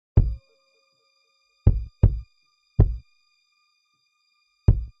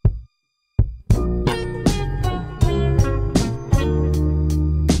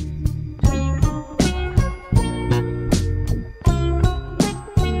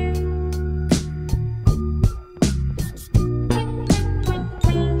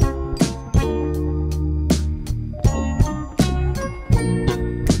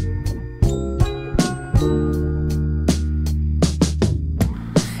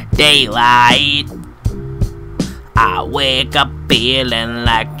Daylight. I wake up feeling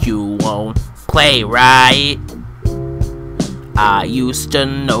like you won't play right. I used to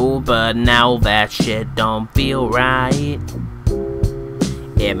know, but now that shit don't feel right.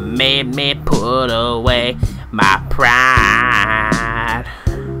 It made me put away my pride.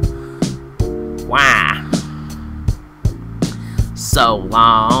 Why? So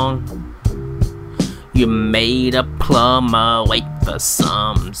long. You made a plumber wait for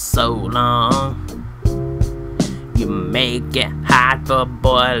some so long. You make it hard for a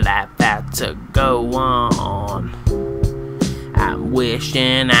boy like that to go on. I'm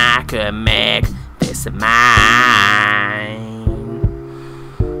wishing I could make this mine.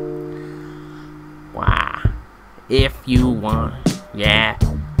 Why? If you want, yeah,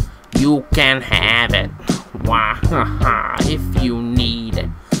 you can have it. Why? If you need it,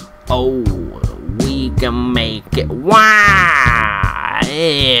 oh, we can make it. Why?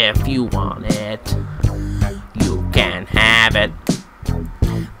 If you want it, you can have it.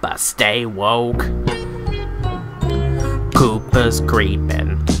 But stay woke. Cooper's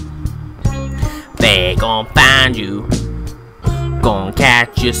creeping. They gon' find you, gon'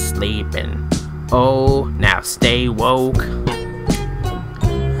 catch you sleeping. Oh, now stay woke.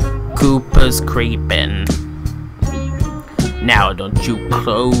 Cooper's creeping. Now don't you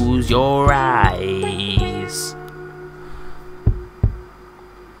close your eyes.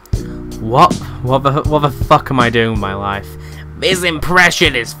 What the fuck am I doing with my life? This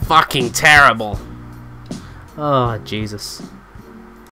impression is fucking terrible. Oh, Jesus.